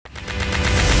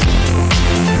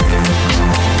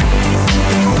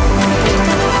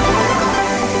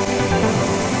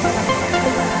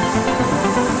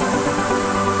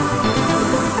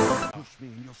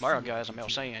as I'm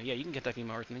saying. Yeah, you can get that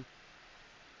female earthling.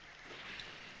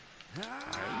 Alright,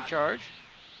 you charge.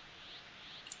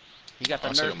 He got the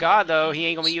Nerf God, though. He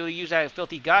ain't gonna be able to use that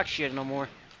filthy God shit no more.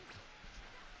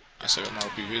 I still got my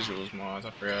OP visuals mods,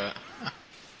 I forgot.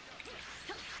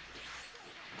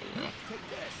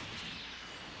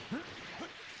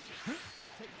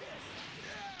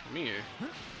 Come here.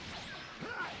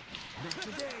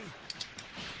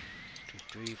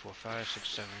 2, 3, 4, 5, 6,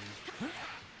 7.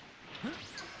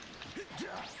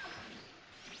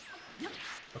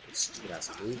 Fucking stupid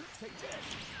ass move.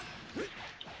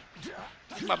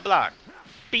 My block.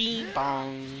 Bing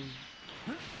bong.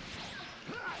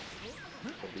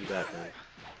 Don't do that, man.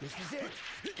 This is it.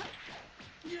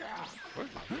 Where's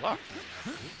my block?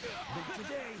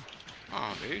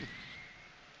 Oh, dude.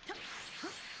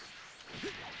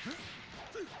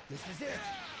 This is it.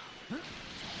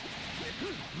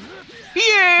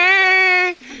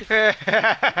 Yeah!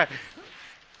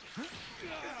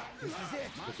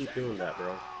 You keep doing that,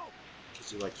 bro.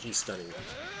 Cause you're like he's stunning them.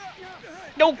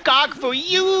 No gog for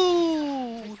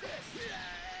you!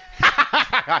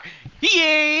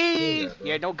 Yeah!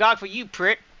 Yeah, no gog for you,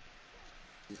 prick.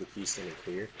 He's the key standing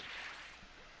clear.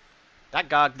 That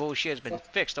gog bullshit has been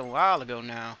fixed a while ago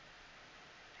now.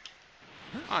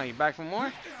 Oh, you back for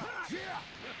more?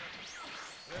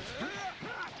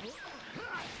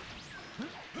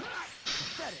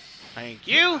 Thank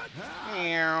you.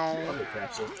 Meow. Okay,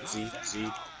 capsule. Z.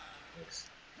 Thanks.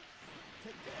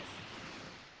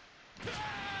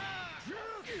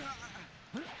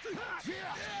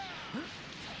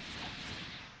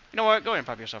 You know what? Go ahead and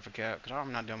pop yourself a cap, because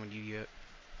I'm not done with you yet.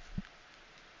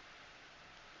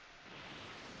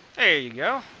 There you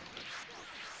go.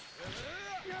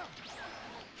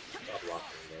 Stop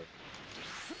blocking, bro.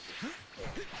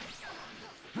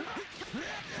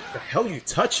 What the hell are you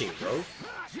touching, bro?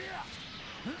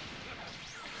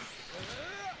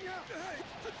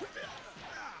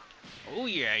 Oh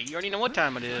yeah, you already know what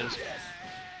time it is.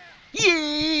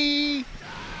 Yay!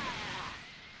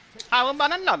 How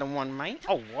about another one, mate?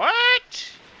 Oh,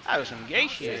 what? That was some gay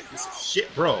shit. Piece of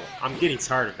shit, bro. I'm getting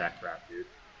tired of that crap, dude.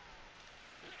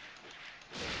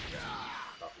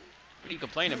 What are you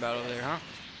complaining about over there, huh?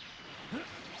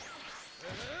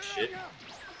 Shit.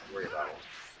 Don't worry about it.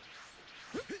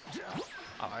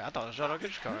 Oh, I thought it was out of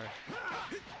good car.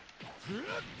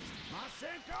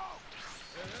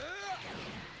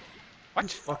 What?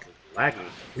 It's fucking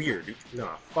lagging weird, dude.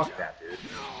 Nah, fuck that, dude.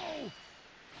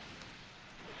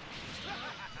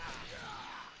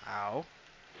 Ow.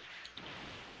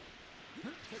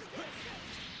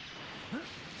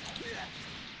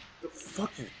 The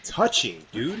fuck you touching,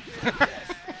 dude?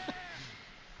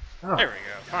 Oh. There we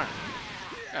go. Fine.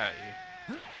 Got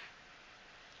you.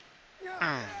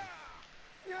 Oh.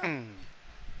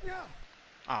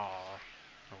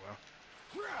 Oh well.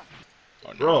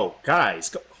 Oh, no. Bro, guys,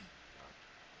 go.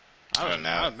 I was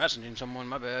messaging someone.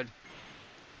 My bad.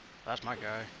 That's my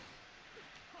guy.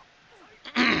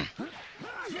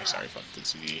 Yeah, sorry about the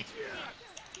Z.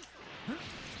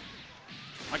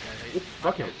 My guy. You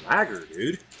fucking lagger,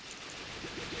 dude.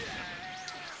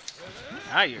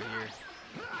 Now you're here.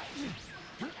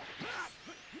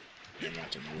 Yeah, I'm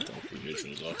about to move the OP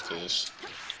visuals off this.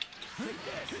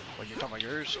 What, you talking about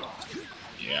yours?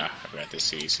 Yeah, I got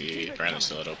this CC. Apparently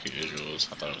still had OP visuals.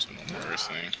 I thought it was a more worse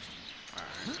thing.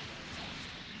 Alright.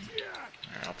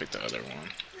 Alright, I'll pick the other one.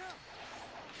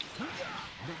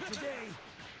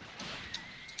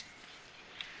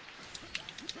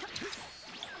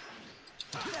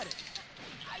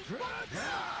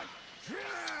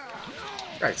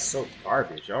 Guy's so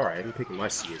garbage. Alright, I'm picking my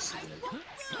CSC then.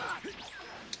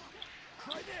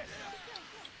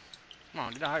 Come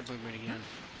on, do the hype movement again.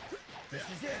 This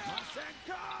is it.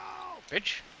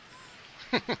 Bitch.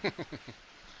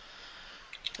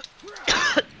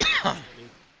 I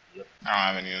don't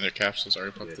have any other capsules. I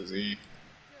already popped the Z.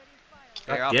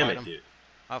 God I'll damn fight it, him. dude.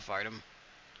 I'll fight him.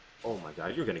 Oh my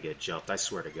god, you're gonna get jumped. I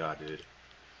swear to God, dude.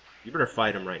 You better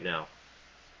fight him right now.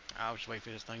 I'll just wait for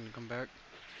this thing to come back.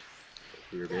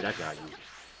 You're good, I got you.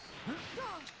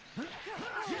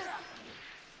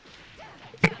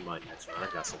 My next round, I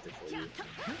got something for you.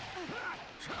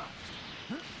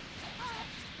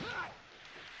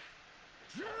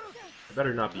 I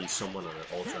better not be someone on an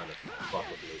ultra trying to fuck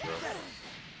with me, bro.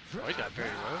 Oh, he's got very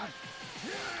low.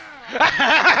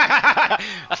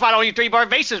 That's why I don't need 3-bar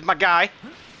bases, my guy.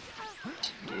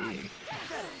 Dude.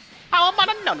 How about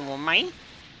another one, man?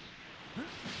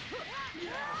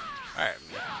 Alright.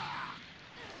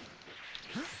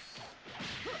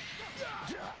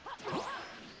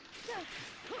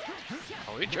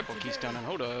 Oh, he triple key stunning.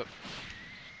 Hold up.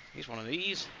 He's one of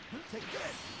these.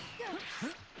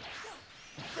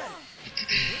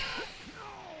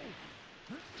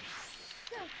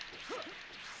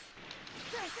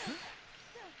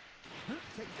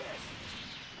 Take this.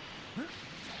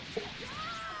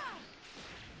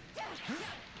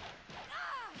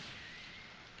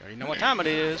 Already know what time it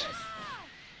is.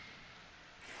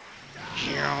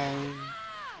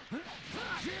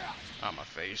 On my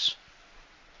face.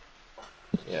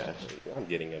 Yeah, I'm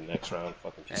getting him next round.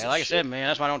 Fucking piece Yeah, of like I shit. said, man,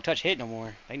 that's why I don't touch hit no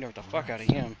more. They nerfed the fuck out of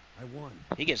him. I won.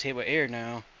 He gets hit with air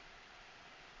now.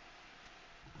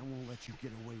 I won't let you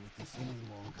get away with this any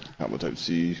longer. Combo type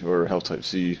C or health type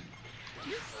C.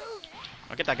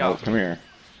 I'll get that guy Oh, off. come here.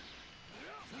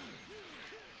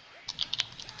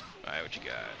 Alright, what you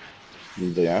got?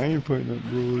 He's like, I ain't putting up,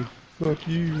 bro. Fuck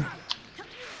you.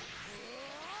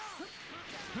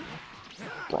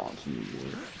 Bronx, New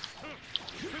York.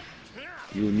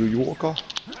 You a New Yorker?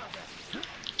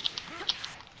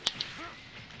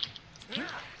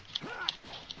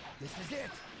 This is it.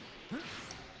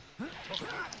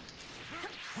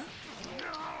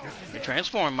 You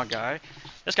transform, my guy.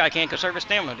 This guy can't conserve his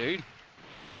stamina, dude.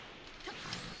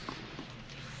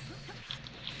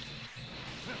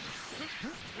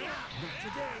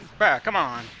 Bruh, come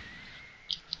on.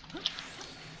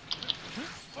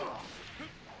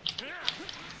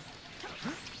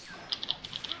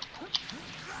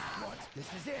 This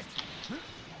is it.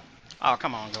 Oh,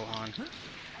 come on, Gohan.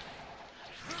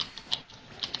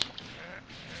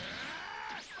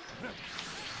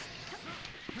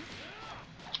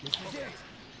 This is it.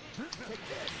 Take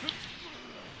this.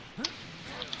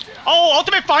 Oh,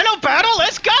 ultimate final battle?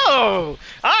 Let's go!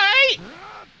 Alright!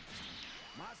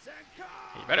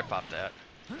 You better pop that.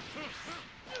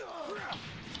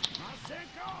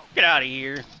 Get out of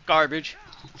here, garbage.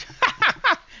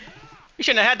 You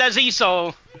shouldn't have had that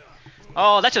Z-Soul.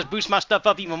 Oh, that just boosts my stuff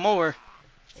up even more.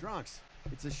 Trunks,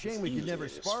 it's a shame we could never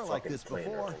spar like this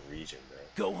before. Region,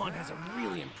 bro. Gohan has a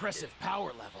really impressive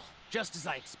power level, just as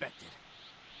I expected.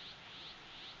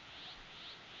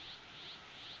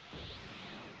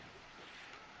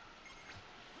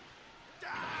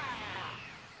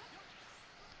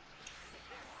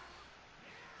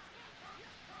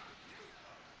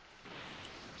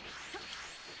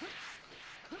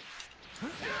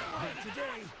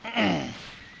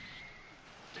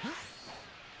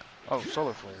 Oh,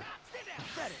 solar flare.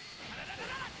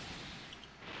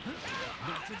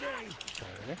 Not today.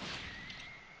 Okay.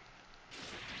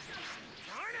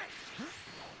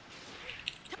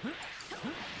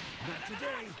 Not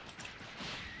today.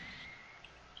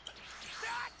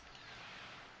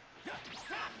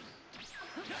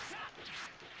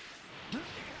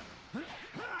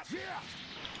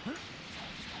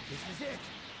 This is it.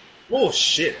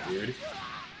 Bullshit, dude.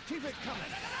 Keep it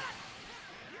coming.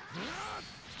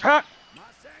 Ha!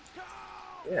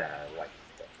 Yeah, like,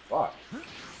 the fuck?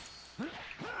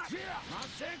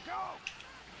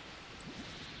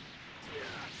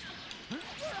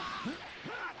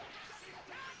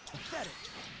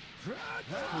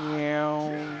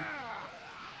 Yeah.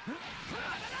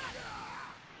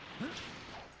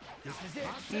 This is it.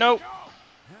 Nope.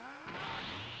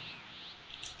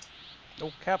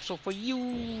 No capsule for you. I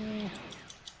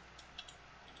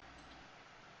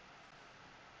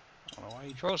don't know why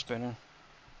you throw spinning.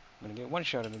 I'm gonna get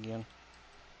one-shotted again.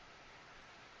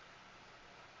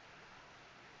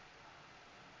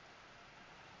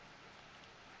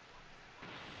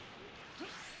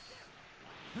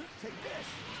 Take this.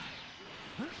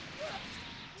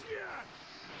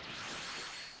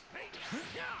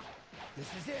 This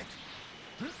is it.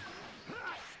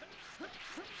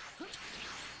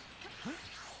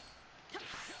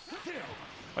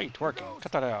 Why are you twerking?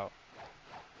 Cut that out.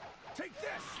 Take this.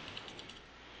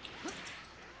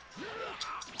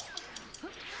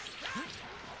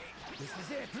 This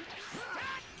is it.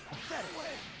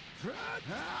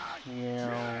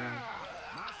 Yeah.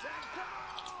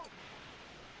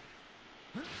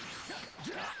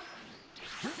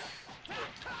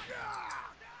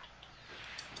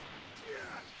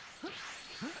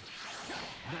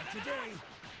 Not today.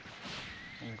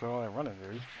 You go all that running,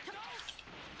 dude.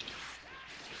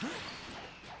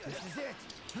 This is it.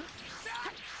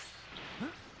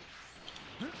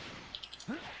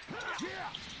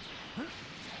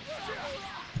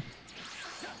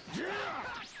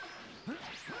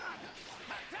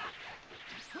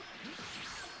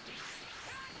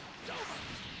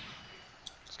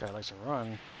 This guy likes to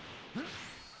run.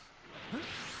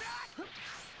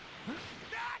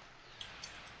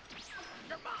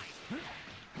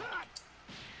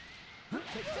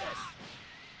 Take this.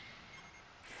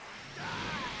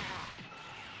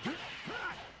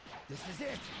 This is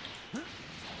it.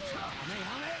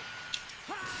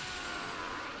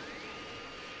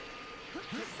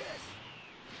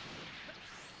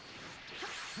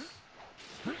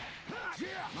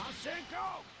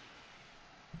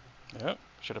 Yep,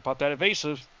 should have popped that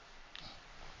evasive.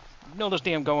 You know this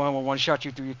damn Gohan will one-shot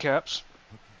you through your caps.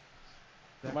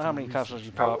 No matter how many capsules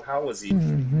you pop. How was he? See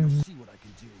what I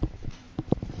can do.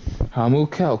 Hamu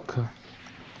Kelka.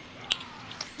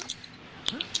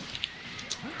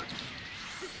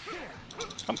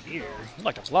 Come here. You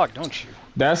like to block, don't you?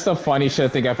 That's the funniest shit I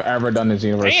think I've ever done in this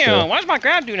universe. Damn, too. why does my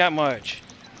grab do that much?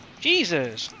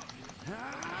 Jesus.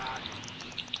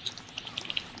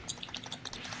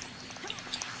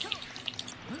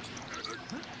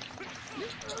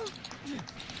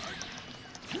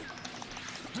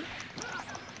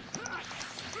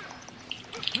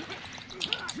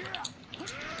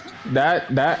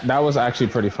 That was actually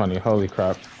pretty funny. Holy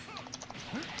crap.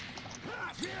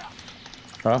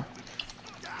 Huh?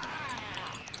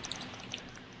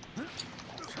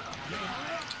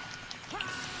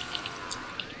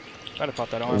 Gotta pop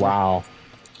that armor. Wow.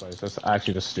 That's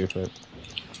actually just stupid.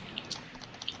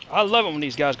 I love it when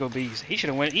these guys go bees. He should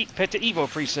have went picked the Evo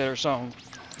preset or something.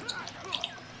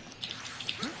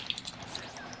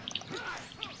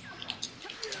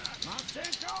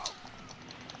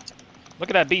 Look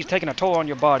at that beast taking a toll on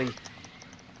your body.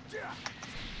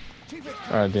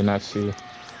 I did not see.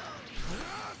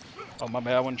 Oh my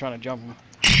bad, I wasn't trying to jump him.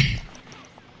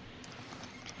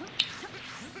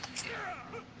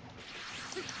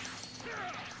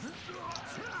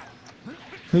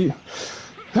 He...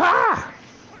 Ah!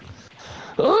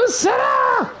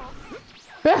 Usara!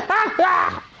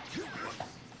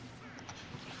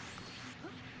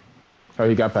 Oh,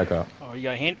 he got back up. Oh, you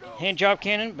got a hand job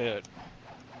cannon, but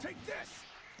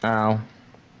Ow.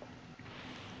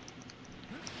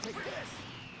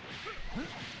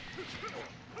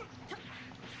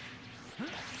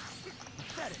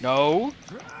 no.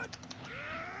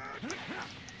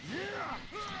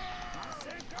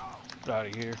 Get out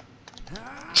of here.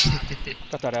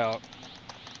 Cut that out.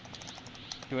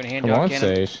 Doing a hand Come job on,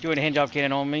 cannon. Sage. Doing a hand job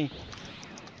cannon on me.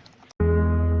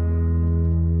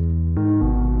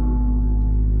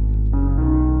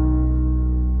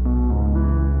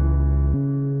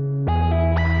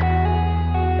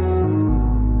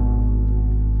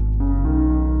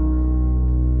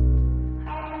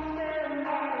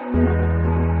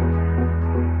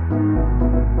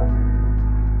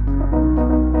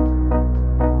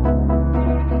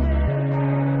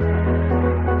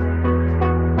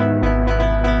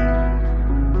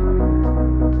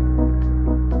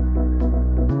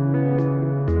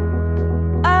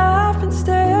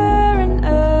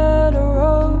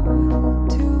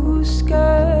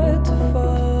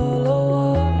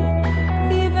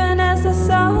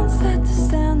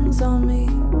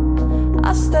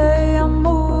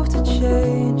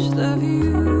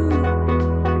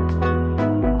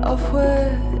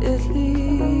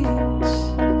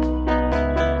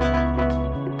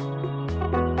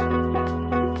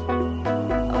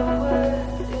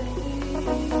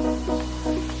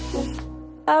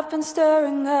 I've been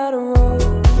staring at a road.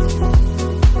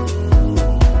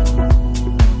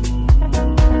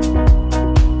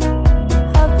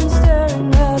 I've been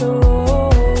staring at a road.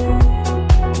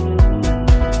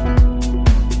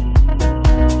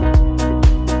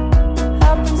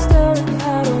 I've been staring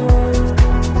at a road.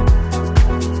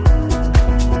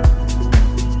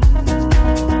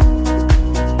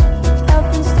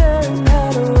 I've been staring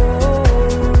at a road.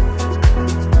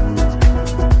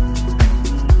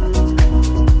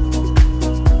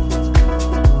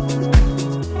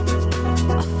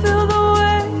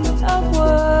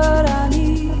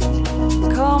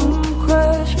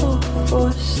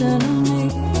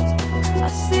 I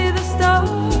see the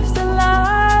stars that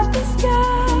light the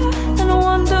sky, and I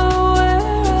wonder where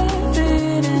I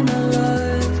fit in a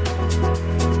life.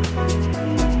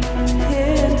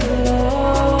 Into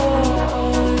love.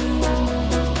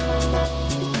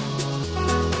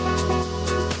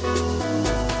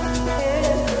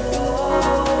 Into love.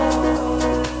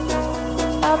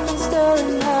 I've been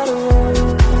staring at a road.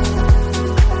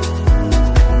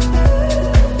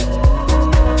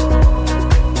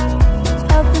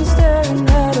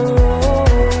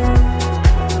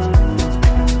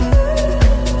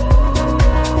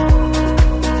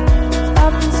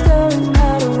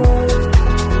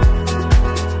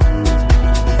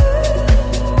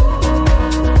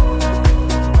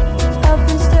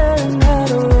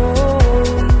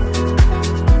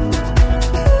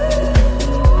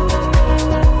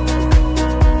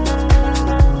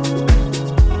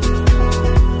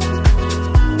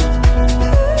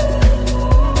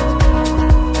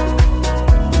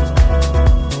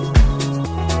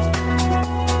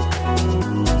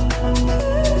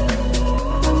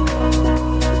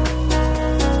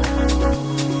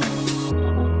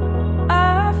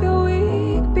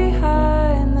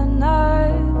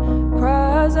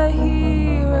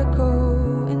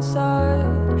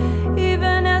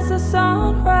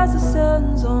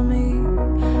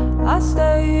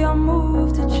 stay, I'll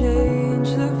move to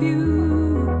change the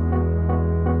view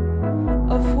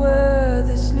of where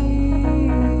this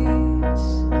leads.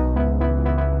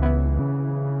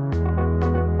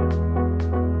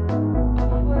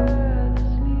 Of where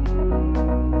this leads.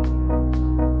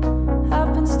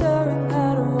 I've been staring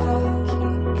at a wall,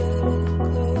 keep getting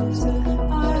closer.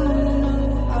 I don't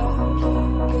know how,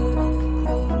 keep getting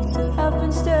closer. I've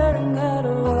been staring at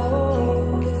a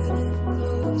wall, getting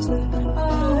closer. I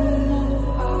don't know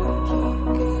how, keep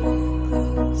getting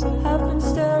closer. I've been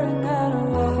staring at a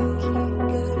wall, keep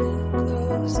getting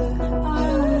closer. I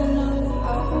don't know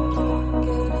how, keep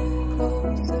getting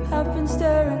closer. I've been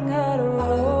staring at a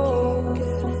wall,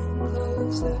 getting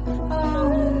closer. I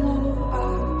don't know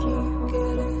how, keep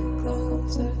getting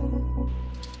closer.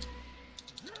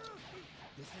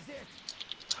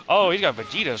 Oh, he's got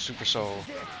Vegeta's Super Soul.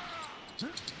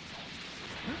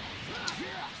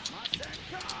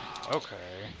 Okay,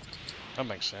 that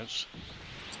makes sense.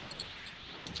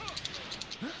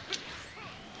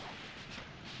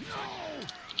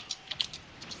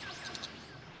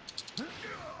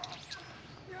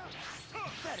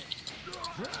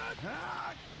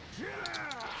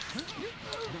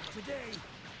 Today.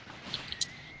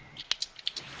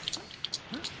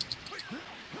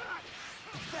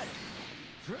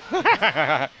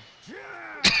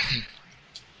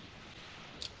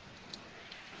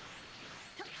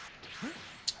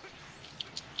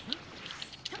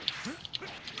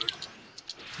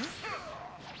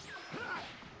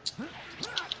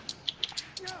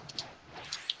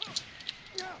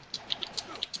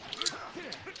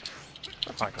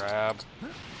 That's my grab.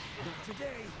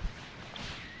 Today.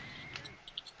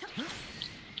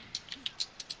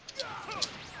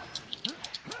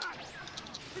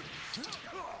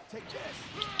 Take this.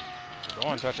 Go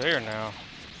on, touch air now.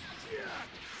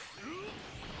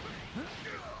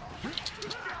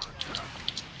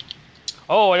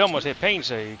 Oh, I almost hit Pain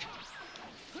Sage.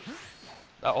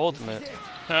 That ultimate.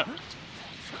 Huh.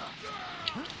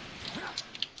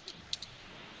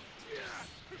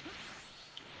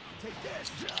 Take this.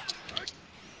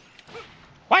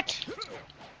 What?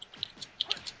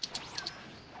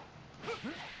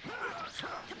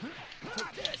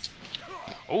 Take this.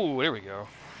 Oh, there we go.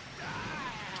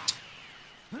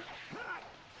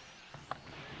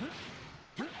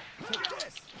 Take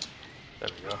this. There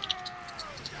we go.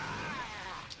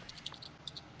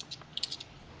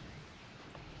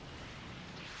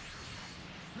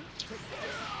 Take this.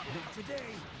 Today.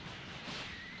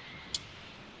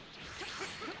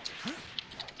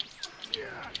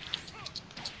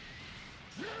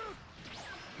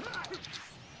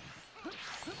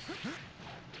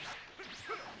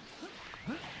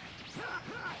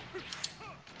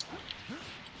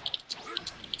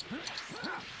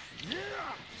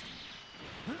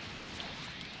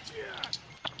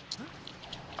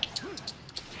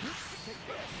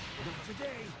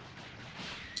 Today.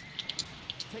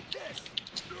 Take this.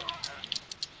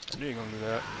 I knew you were gonna do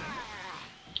that.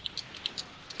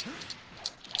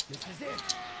 This is it.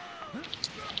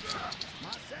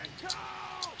 Masenko!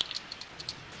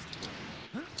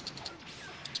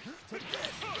 Take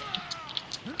this.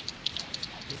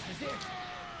 This is it.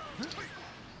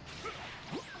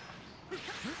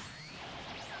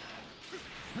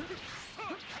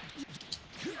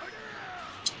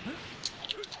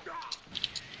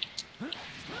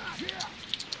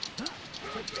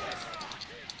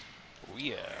 Oh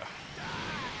yeah.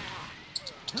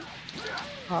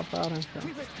 Hop out and shot.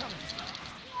 Keep it coming.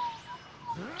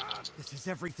 This is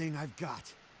everything I've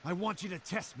got. I want you to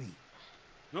test me.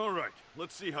 All right,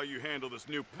 let's see how you handle this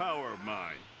new power of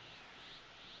mine.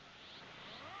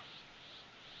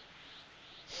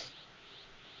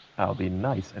 I'll be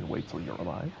nice and wait till you're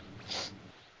alive.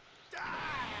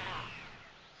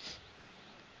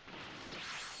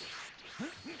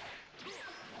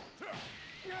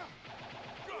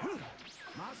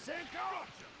 Masenko!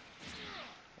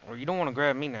 Well, you don't want to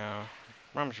grab me now. I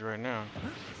promise you right now.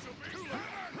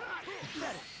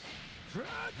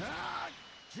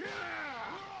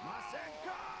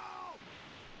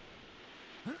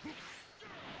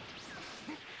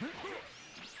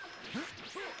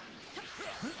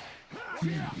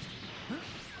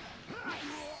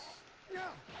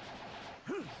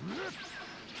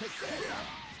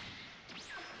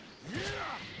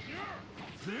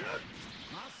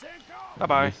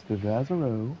 Bye-bye. Mr.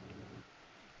 Vazero.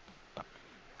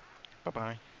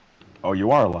 Bye-bye. Oh,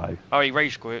 you are alive. Oh, he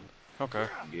rage quit. Okay.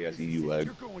 Yeah, I see you lag.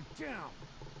 You're going down.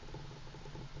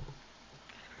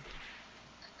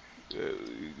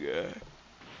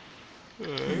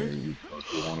 Where you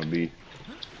want to be?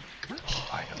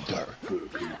 I am Dark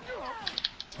Goku.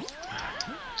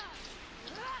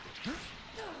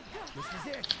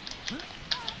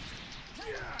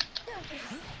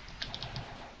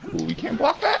 Ooh, we can't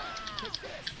block that.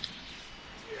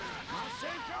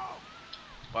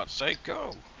 About to say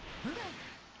go.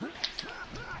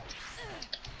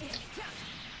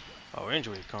 Oh,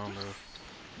 injury combo.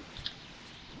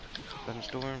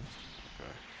 Thunderstorm?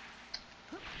 Okay.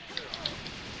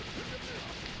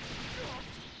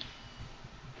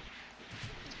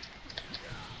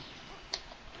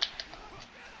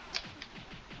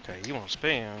 Okay, you want to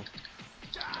spam.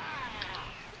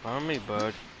 On me,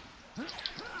 bud.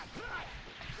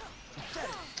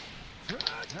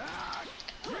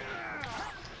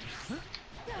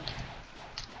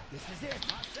 This is it.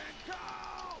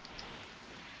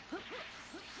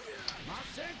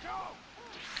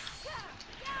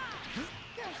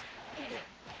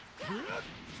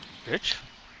 Bitch.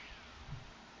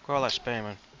 Go all that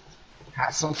spamming.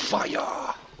 Have some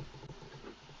fire.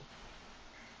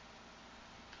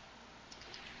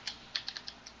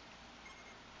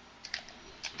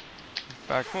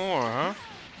 Back more, huh?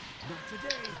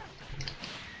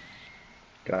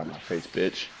 Get out of my face,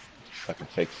 bitch. Fucking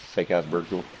fake ass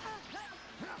Virgil.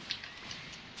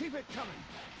 Keep it coming.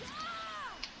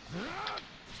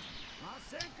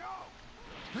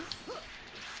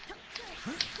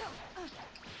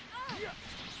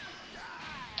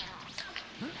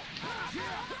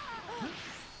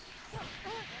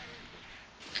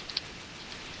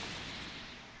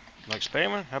 Like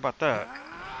spamming? How about that?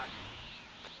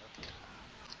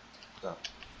 So,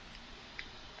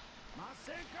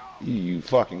 You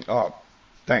fucking oh,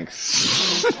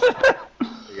 thanks.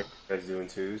 you guys doing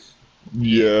twos?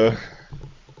 Yeah.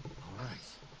 All right,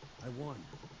 I won.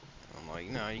 I'm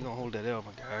like, nah, you gonna hold that L,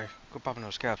 my guy. Go popping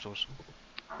those capsules.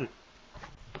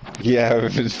 Yeah,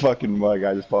 if it's fucking my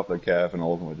guy just popped a calf and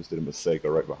all of them I just did a mistake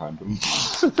right behind him.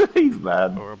 He's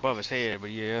mad. Or above his head, but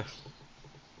yeah.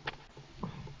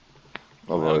 I've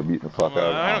already beating the fuck out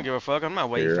of him. I don't give a fuck. I'm not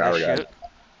waiting Here, for I that already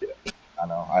shit. I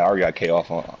know. I already got K off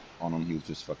on him. He was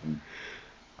just fucking.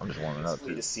 I'm just warming up.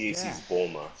 The CAC's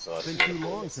Bulma, so It's been too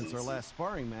long since our last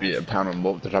sparring match. Yeah, pounding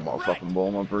both. They're talking about fucking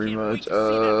Bulma pretty much.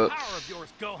 Power of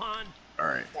yours, Gohan.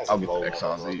 Alright. I'll get the X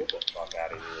on Z. Get the fuck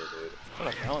out of here, dude. What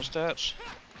up, balance stats?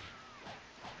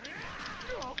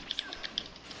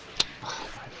 Oh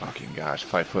my fucking gosh.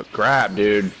 5 foot grab,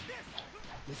 dude.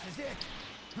 This is it.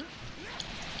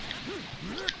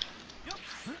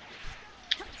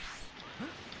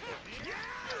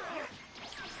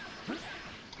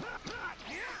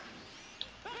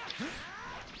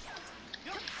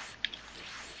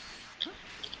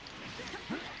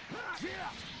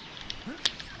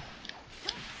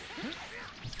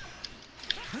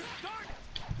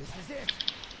 This is it.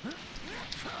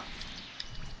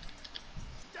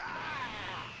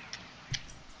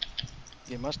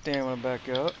 Get my stamina back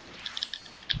up.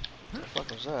 What the fuck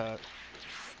was that?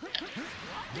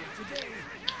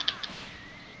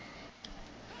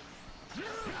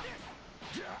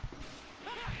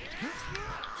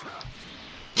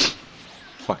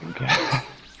 Fucking cat.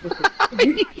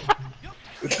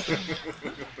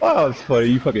 Oh, that was funny.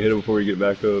 You fucking hit him before you get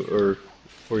back up, or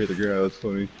before you hit the ground. That's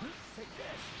funny.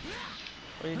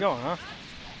 Where you going, huh?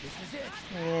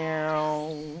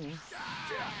 Meow.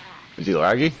 Is he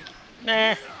laggy?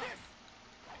 Nah.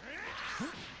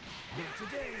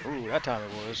 Ooh, that time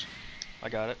it was. I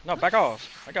got it. No, back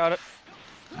off. I got it.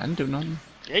 I didn't do nothing.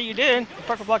 Yeah, you did. You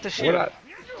fucking blocked the shit. What?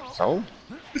 So?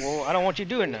 Well, I don't want you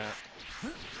doing that.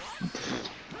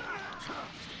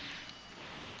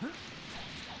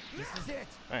 This is it.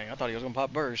 Dang, I thought he was gonna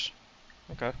pop burst.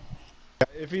 Okay.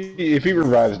 If he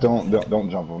revives, don't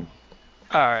jump him.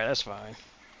 All right, that's fine.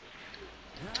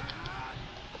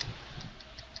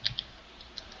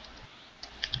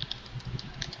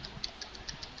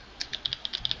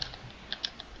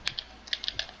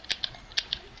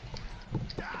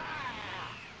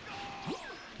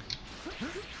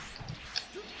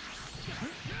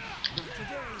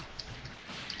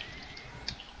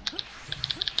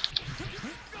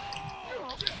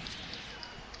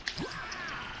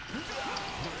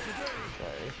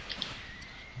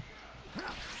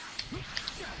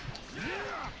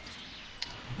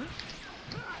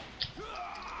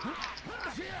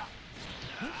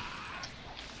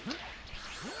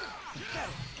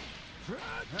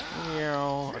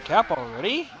 A cap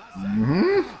already?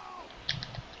 Mm-hmm.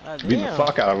 Beat the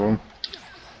fuck out of him.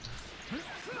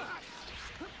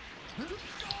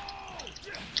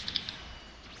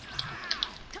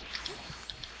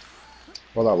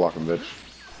 Well, that blocking bitch.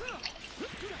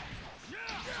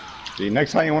 See,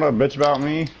 next time you want to bitch about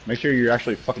me, make sure you're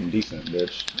actually fucking decent,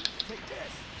 bitch.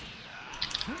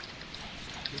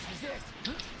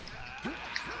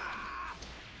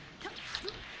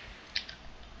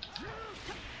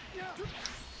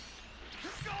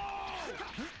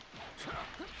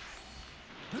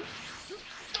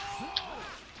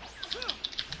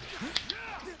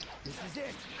 is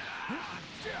it.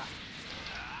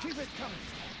 Keep it coming.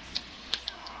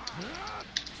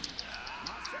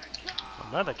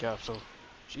 Another capsule.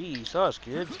 Jesus,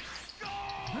 kids.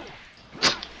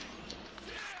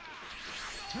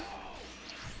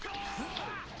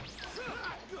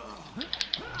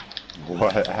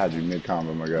 What? I had you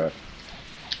mid-combo, my god.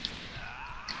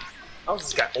 How is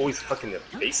this guy always fucking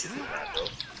evasive in that, bro?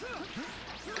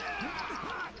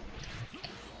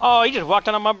 Oh, he just walked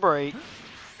out on my break.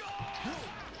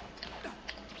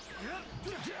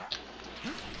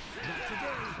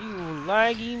 You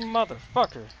laggy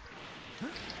motherfucker.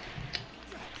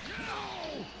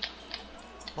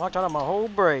 Walked out on my whole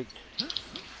break.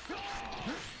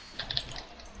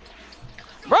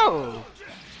 Bro!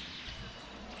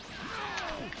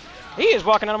 He is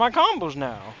walking out of my combos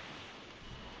now.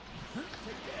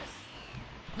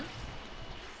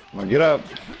 Come on, get up.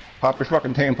 Pop your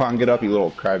fucking tampon, get up, you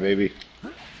little crybaby.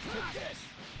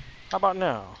 How about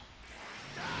now?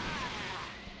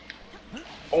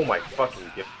 Oh my fucking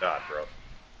god, bro.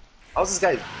 How's this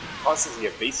guy constantly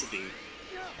evasiving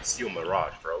Steel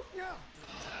Mirage, bro?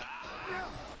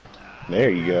 There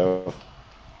you go.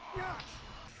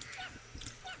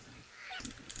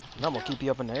 I'm gonna keep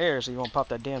you up in the air so you won't pop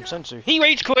that damn sensor. He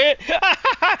rage quit! Because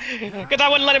I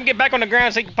wouldn't let him get back on the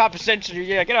ground so he can pop a sensor.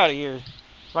 Yeah, get out of here.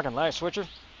 Fucking light switcher.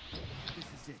 This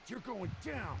is it. You're going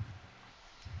down.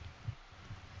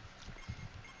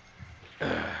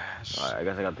 Alright, I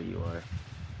guess I got the UI.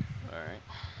 Alright.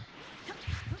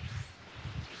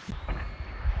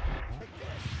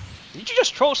 Did you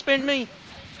just troll spin me?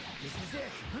 This is it.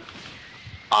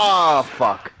 Oh,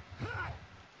 fuck.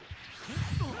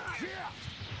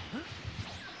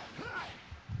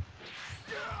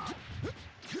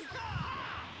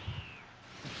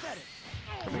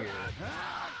 Come here.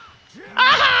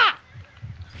 Aha!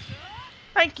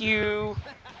 Thank you.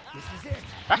 This is it.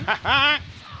 I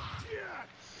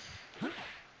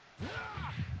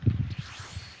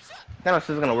know this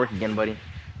is gonna work again, buddy.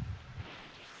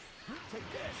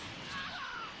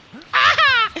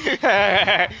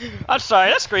 I'm sorry,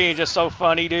 that screen is just so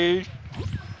funny, dude.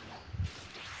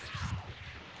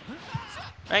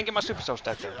 I ain't get my super soul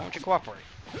stacked there. Why don't you cooperate?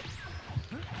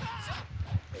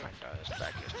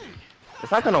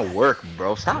 It's not gonna work,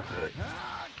 bro. Stop it.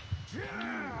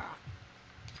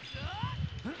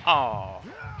 Oh,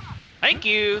 thank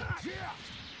you.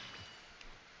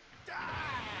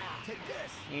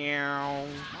 Meow.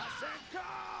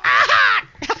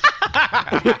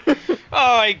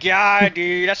 Oh my god,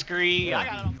 dude, that's green.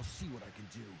 You'll see what I can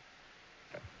do.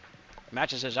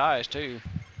 Matches his eyes too.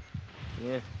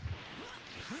 Yeah.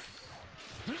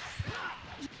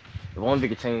 The one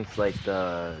big change like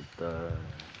the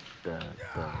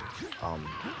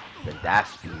dash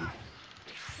speed.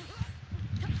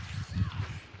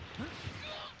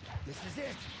 This is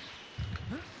it.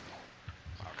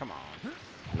 Oh, come on.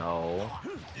 No.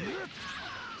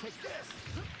 Take this.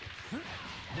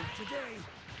 Not today.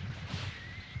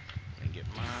 Let me get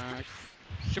my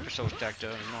super soul stacked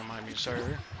up. You don't mind me,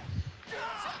 sir.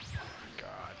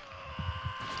 God.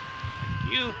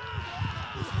 Thank you.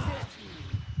 This is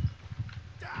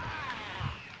it.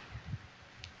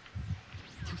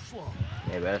 Too slow.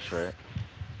 Yeah, that's right.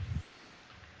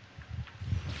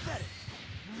 Pathetic.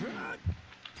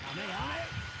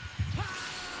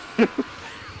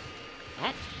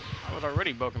 Huh? I was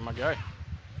already bugging my guy.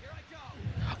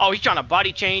 Oh, he's trying to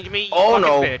body change me. You Oh fucking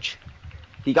no. Bitch.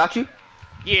 He got you?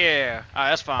 Yeah.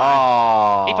 Alright, that's fine.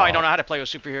 Oh. He probably don't know how to play with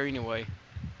superhero anyway.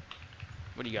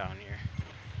 What do you got on here?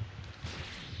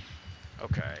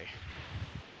 Okay.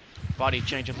 Body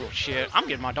changing little shit. I'm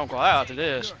getting my don't go out after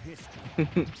this.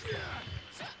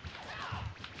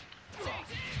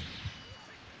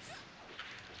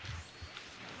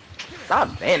 Stop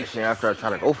vanishing after I try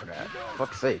to go for that.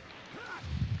 Fuck's sake.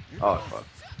 Oh, fuck.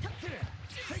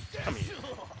 Come here.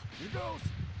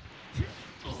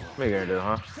 What are you gonna do,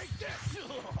 huh?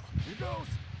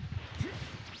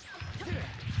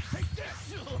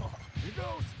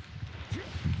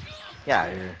 Yeah,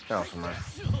 here. Tell somebody.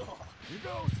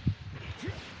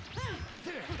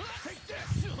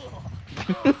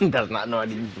 Does not know how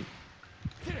to use it.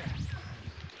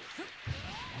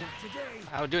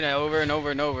 I would do that over and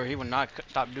over and over. He would not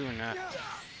stop doing that.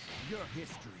 Your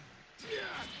history.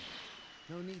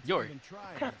 No need to Your. even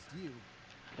try against you.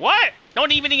 What?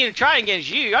 Don't even try against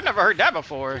you. I've never heard that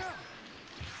before.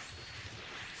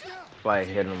 Why I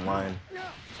hit him line.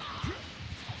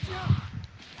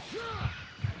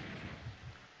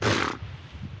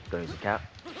 Don't use a cap.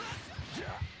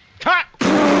 Cut!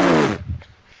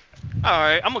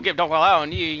 Alright, I'm gonna give Don't Go Out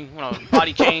on you. You wanna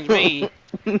body change me.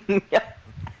 Yeah.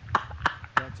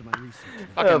 Back to my research.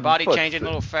 Fucking body fuck. changing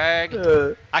little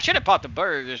fag. I should have popped the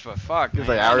burgers, but fuck. He's Man,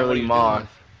 like I didn't know what hourly he was moth.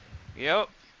 doing. Yep.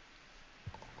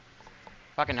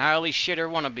 Fucking hourly shitter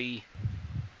wannabe.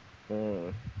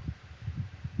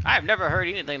 I've never heard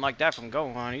anything like that from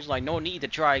Gohan. He's like, no need to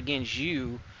try against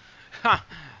you. Ha!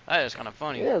 That is kind of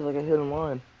funny. Yeah, it's like a hidden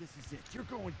line. This is it. You're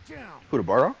going down. Who, the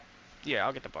Bardo? Yeah,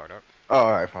 I'll get the part up. Oh,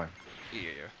 alright, fine. Yeah.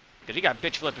 Because he got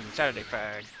bitch flipping Saturday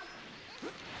fag.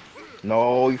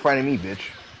 No, you fighting me, bitch.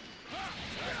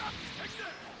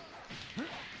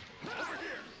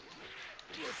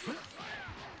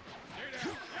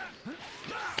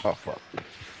 Oh, fuck.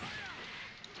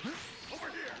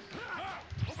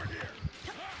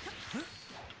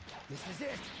 This is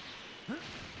it.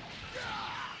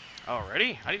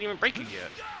 Already? I didn't even break you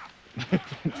yet.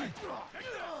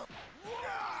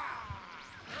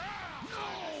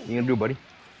 You gonna do, buddy?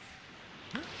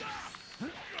 We're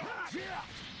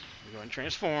going to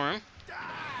transform.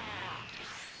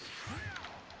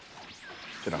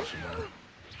 Sit down somewhere.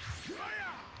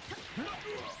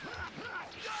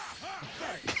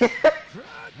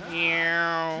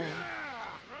 Meow.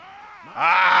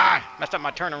 Ah! Messed up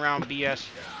my turnaround, BS.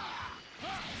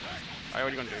 Alright, what are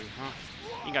you gonna do, huh?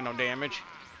 You ain't got no damage.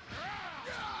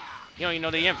 You don't even know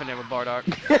the infinite with Bardock.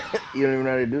 You don't even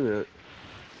know how to do that.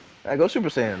 Alright, go Super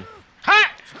Saiyan.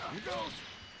 Ha!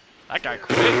 That guy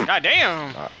quit. God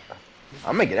damn.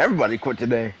 I'm making everybody quit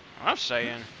today. I'm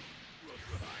saying.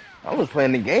 I was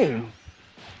playing the game.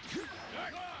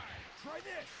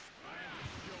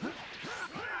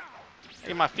 Look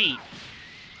at my feet.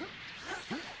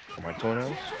 My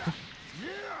toenails?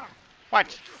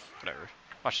 What? Whatever.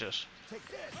 Watch this.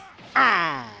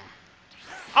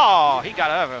 Oh, he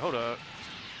got out of it. Hold up.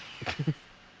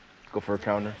 Go for a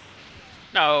counter.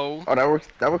 No. Oh, that works.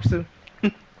 That works too.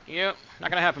 Yep. Not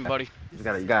gonna happen, buddy. You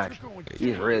got.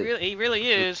 He's really. He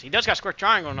really is. He does got square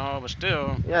triangle and all, but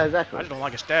still. Yeah, exactly. I just don't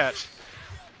like his stats.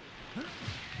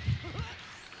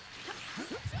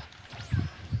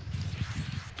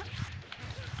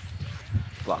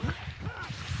 Block.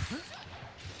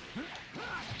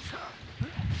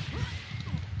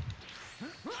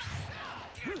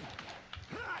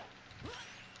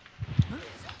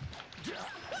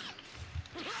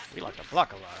 We like to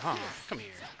block a lot, huh? Come here.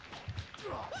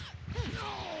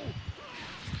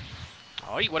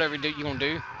 I'll eat whatever you gonna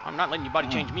do. I'm not letting your body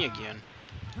change me again.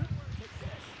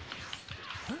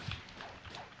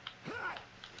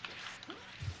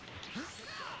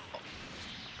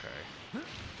 Okay.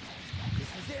 This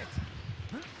is it.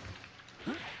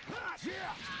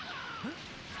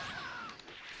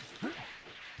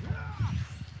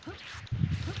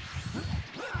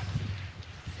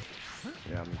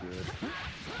 Yeah, I'm good.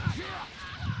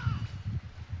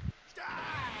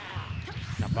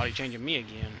 Not body changing me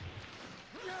again.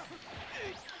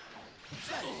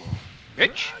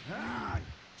 Bitch!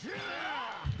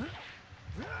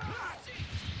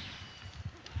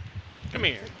 Come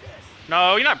here.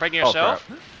 No, you're not breaking yourself.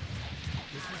 Oh,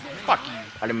 Fuck you.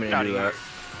 I didn't mean Get to outta do here. that.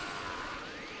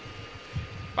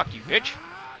 Fuck you, bitch.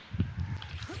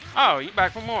 Oh, you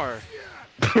back for more.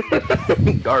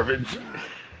 Garbage.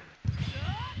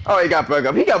 Oh, he got back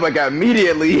up. He got back up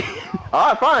immediately.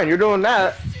 Alright, fine. You're doing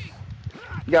that.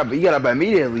 You got up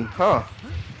immediately, huh?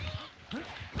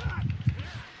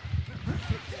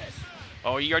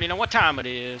 Oh, you already know what time it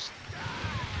is.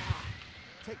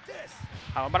 Take this.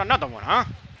 How about another one, huh?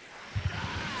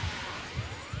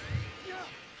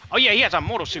 Oh yeah, he has a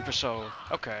mortal super soul.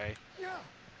 Okay.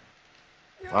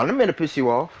 I didn't mean to piss you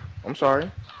off. I'm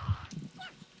sorry.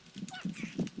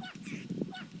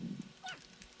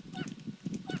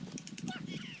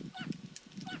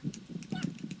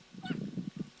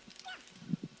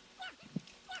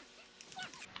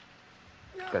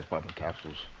 This guy's popping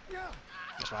capsules.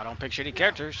 That's why I don't pick shitty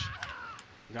characters.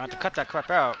 You're gonna have to cut that crap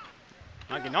out.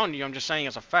 I'm not getting on you, I'm just saying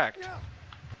it's a fact.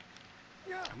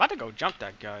 I'm about to go jump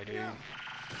that guy, dude.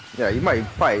 Yeah, you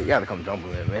gotta come jump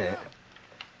with him in a minute.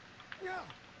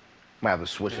 Might have to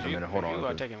switch in a minute. Hold You are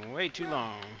on. taking way too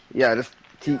long. Yeah, just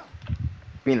keep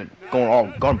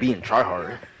gonna be in try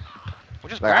hard. We're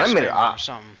just Like, I grasping admit it, or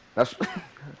something. That's.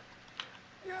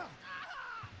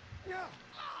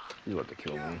 You about to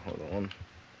kill me? Hold on.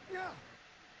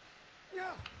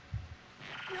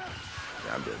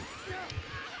 Yeah, I'm dead.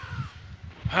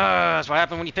 That's what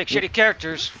happened when you pick shitty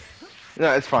characters.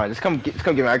 No, it's fine. Just come get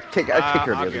me. I take care of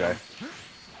the other guy.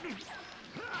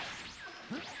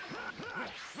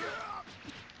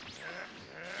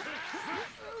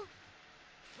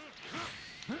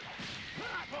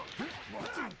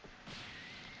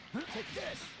 Take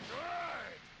this.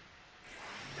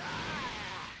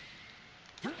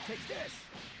 Take this.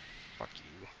 Fuck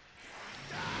you.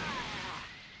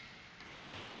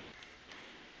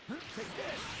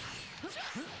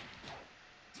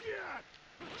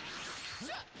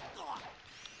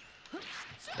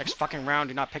 Next fucking round,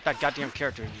 do not pick that goddamn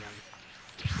character again.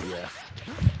 Yeah.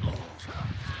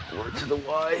 Word to the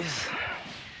wise.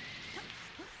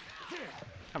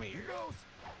 Come here.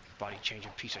 Body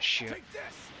changing piece of shit.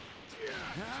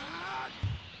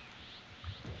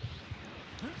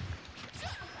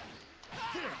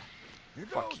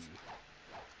 Fuck you.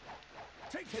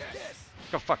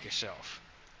 Go fuck yourself.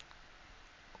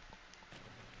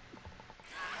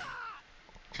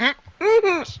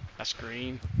 That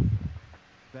scream.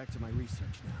 Back to my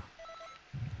research now.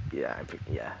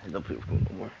 Yeah, don't play with me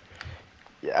no more.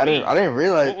 Yeah, I didn't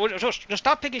realize. Well, just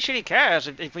stop picking shitty cats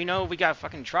if we know we got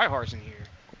fucking tryhards in here.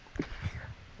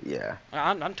 Yeah.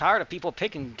 I'm tired of people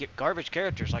picking garbage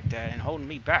characters like that and holding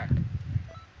me back.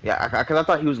 Yeah, cause I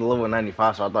thought he was level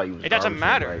 95, so I thought he was. It doesn't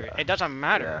matter. Like, it doesn't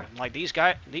matter. Yeah. Like these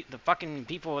guys, the fucking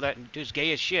people that do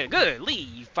gay as shit. Good, leave,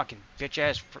 you fucking bitch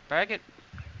ass faggot.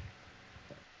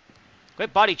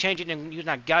 Quit body changing and using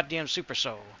that goddamn super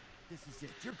soul. This is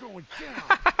it. You're going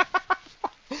down.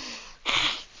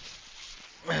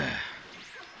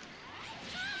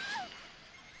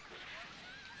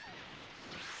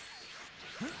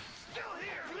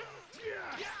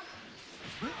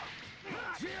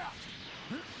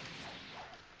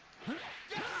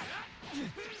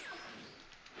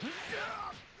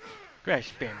 Great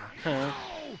spinner, huh?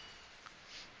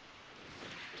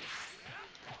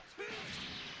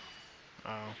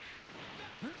 Oh.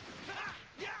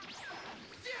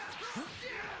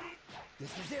 This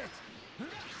is it.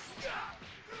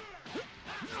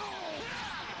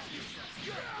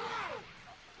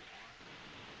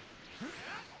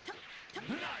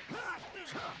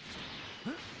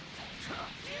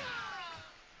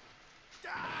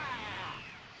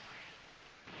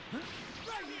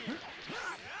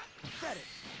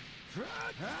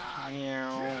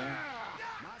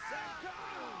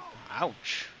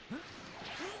 Ouch.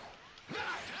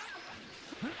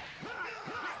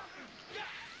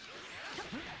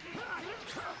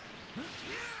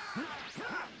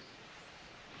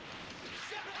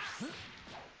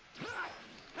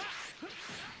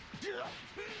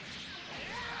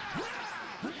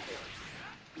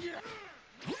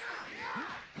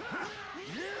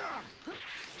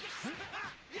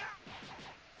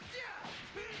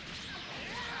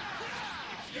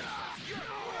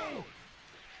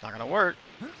 Not gonna work.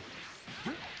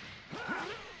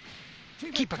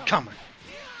 Keep it coming.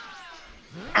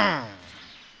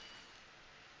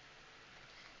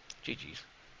 GG's.